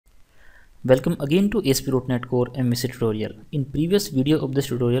Welcome again to ASP.NET Core MVC tutorial. In previous video of this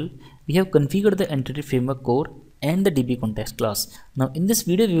tutorial, we have configured the Entity Framework core and the DB context class. Now in this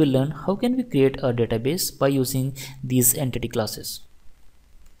video, we will learn how can we create a database by using these entity classes.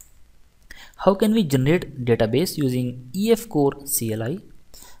 How can we generate database using EF core CLI?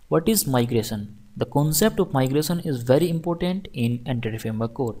 What is migration? The concept of migration is very important in Entity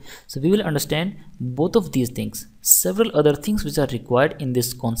Framework core. So we will understand both of these things. Several other things which are required in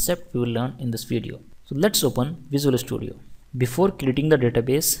this concept we will learn in this video. So let's open Visual Studio. Before creating the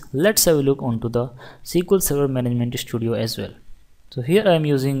database, let's have a look onto the SQL Server Management Studio as well. So here I am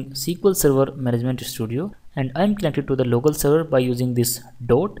using SQL Server Management Studio and I am connected to the local server by using this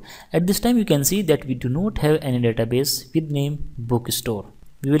dot. At this time you can see that we do not have any database with name Bookstore.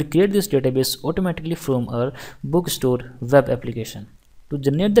 We will create this database automatically from our Bookstore web application. To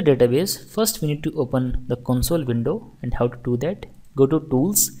generate the database, first we need to open the console window. And how to do that? Go to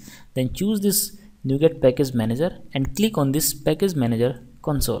Tools, then choose this NuGet Package Manager and click on this Package Manager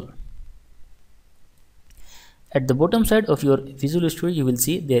console. At the bottom side of your Visual Studio, you will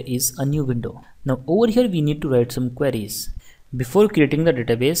see there is a new window. Now over here we need to write some queries. Before creating the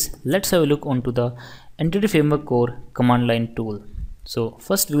database, let's have a look onto the Entity Framework Core command line tool. So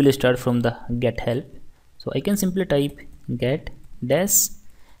first we will start from the get help. So I can simply type get dash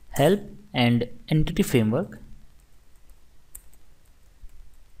help and entity framework.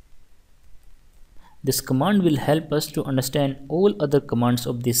 This command will help us to understand all other commands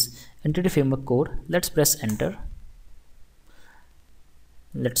of this entity framework core. Let's press enter.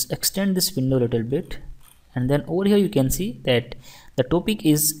 Let's extend this window a little bit, and then over here you can see that the topic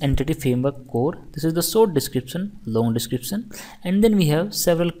is Entity Framework Core. This is the short description, long description, and then we have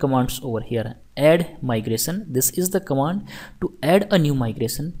several commands over here. Add migration. This is the command to add a new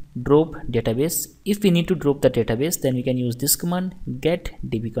migration. Drop database. If we need to drop the database, then we can use this command, get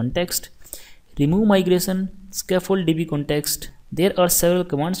db context. Remove migration, scaffold db context. There are several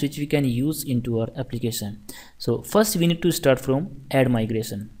commands which we can use into our application. So first we need to start from add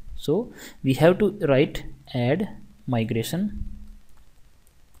migration. So we have to write add migration.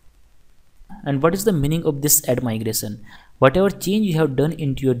 And what is the meaning of this add migration? Whatever change you have done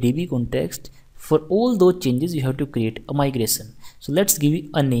into your DB context, for all those changes you have to create a migration. So let's give it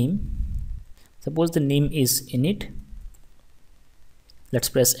a name. Suppose the name is init. Let's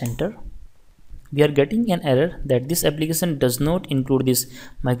press enter. We are getting an error that this application does not include this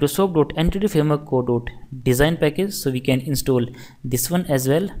Microsoft.entityframework.design package. So we can install this one as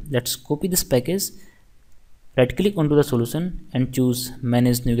well. Let's copy this package. Right click onto the solution and choose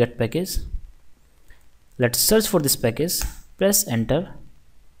manage NuGet package. Let's search for this package, press enter,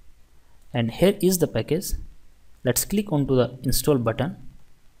 and here is the package. Let's click onto the install button.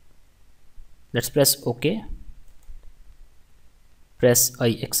 Let's press OK. Press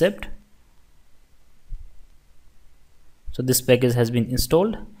I accept. So this package has been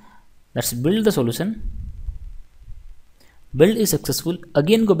installed. Let's build the solution. Build is successful.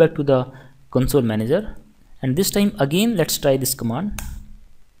 Again go back to the console manager, and this time again let's try this command.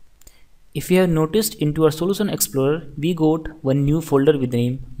 If you have noticed, into our solution explorer we got one new folder with the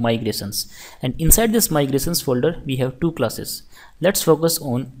name migrations, and inside this migrations folder we have two classes. Let's focus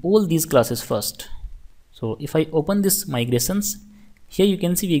on all these classes first. So if I open this migrations, here you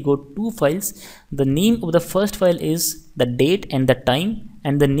can see we got two files. The name of the first file is the date and the time,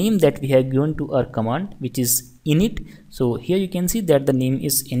 and the name that we have given to our command, which is init. So here you can see that the name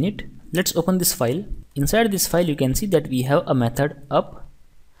is init. Let's open this file. Inside this file you can see that we have a method up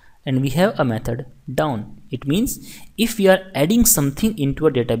and we have a method down. It means if we are adding something into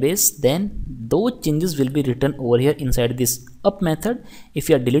a database, then those changes will be written over here inside this up method. If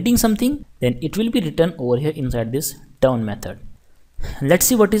you are deleting something, then it will be written over here inside this down method. Let's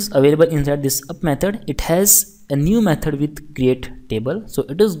see what is available inside this up method. It has a new method with create table. So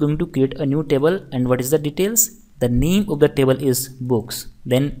it is going to create a new table, and what is the details? The name of the table is books,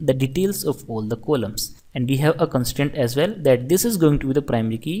 then the details of all the columns, and we have a constraint as well that this is going to be the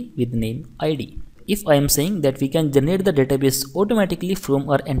primary key with name ID. If I am saying that we can generate the database automatically from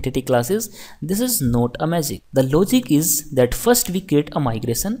our entity classes, this is not a magic. The logic is that first we create a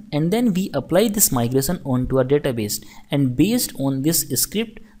migration and then we apply this migration onto our database, and based on this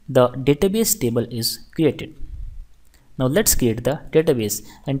script the database table is created. Now let's create the database,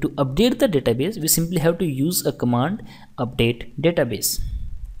 and to update the database we simply have to use a command update database.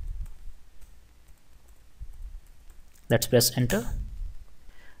 Let's press enter.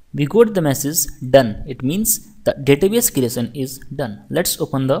 We got the message done. It means the database creation is done. Let's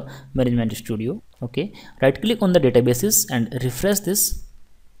open the Management Studio. Okay, right click on the databases and refresh this.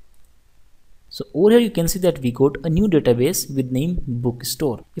 So over here you can see that we got a new database with name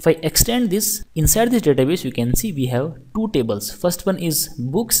bookstore. If I extend this, inside this database you can see we have two tables. First one is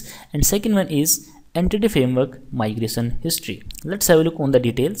books and second one is entity framework migration history. Let's have a look on the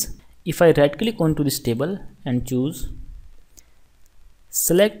details. If I right click onto this table and choose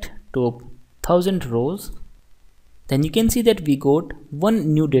select top 1000 rows, then you can see that we got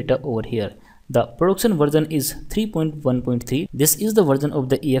one new data over here. The production version is 3.1.3. This is the version of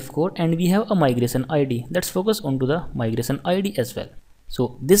the EF core and we have a migration ID. Let's focus onto the migration ID as well.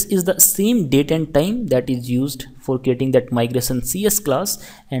 So this is the same date and time that is used for creating that migration CS class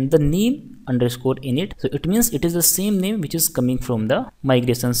and the name underscore in it. So it means it is the same name which is coming from the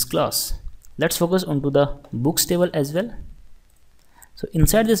migrations class. Let's focus onto the books table as well. So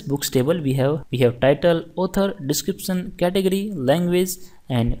inside this books table we have title, author, description, category, language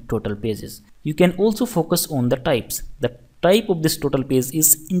and total pages. You can also focus on the types. The type of this total page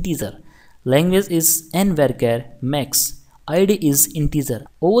is integer. Language is n-varchar max. ID is integer.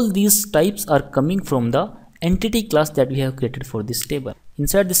 All these types are coming from the entity class that we have created for this table.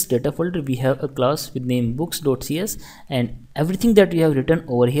 Inside this data folder we have a class with name books.cs and everything that we have written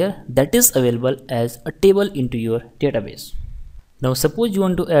over here that is available as a table into your database. Now suppose you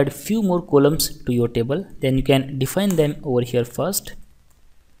want to add few more columns to your table, then you can define them over here first.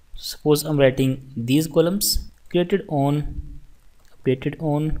 Suppose I'm writing these columns created on, updated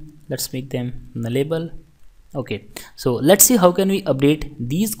on, let's make them nullable. Okay, so let's see how can we update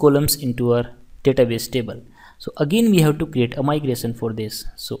these columns into our database table. So again we have to create a migration for this.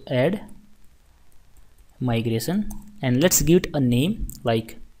 So add migration and let's give it a name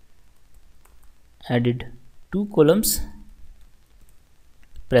like added 2 columns.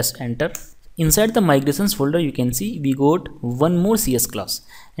 Press enter. Inside the migrations folder you can see we got one more CS class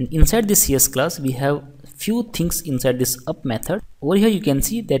and inside this CS class we have few things inside this up method. Over here you can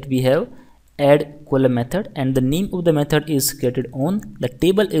see that we have add column method and the name of the method is created on, the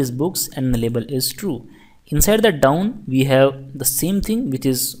table is books and the label is true. Inside the down we have the same thing which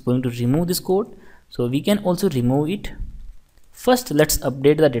is going to remove this code, so we can also remove it. First let's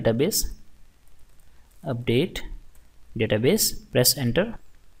update the database. Update database, press enter.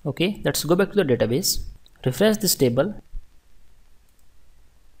 Okay, let's go back to the database, refresh this table.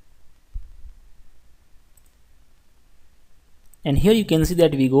 And here you can see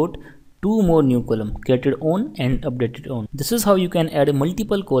that we got two more new columns created on and updated on. This is how you can add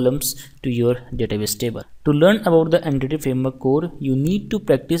multiple columns to your database table. To learn about the entity framework core, you need to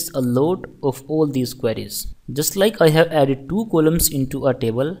practice a lot of all these queries. Just like I have added 2 columns into a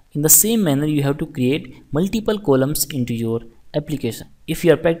table, in the same manner you have to create multiple columns into your application. If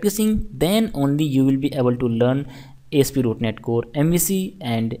you are practicing, then only you will be able to learn ASP.NET Core, MVC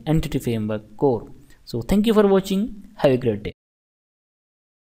and Entity Framework Core. So thank you for watching. Have a great day.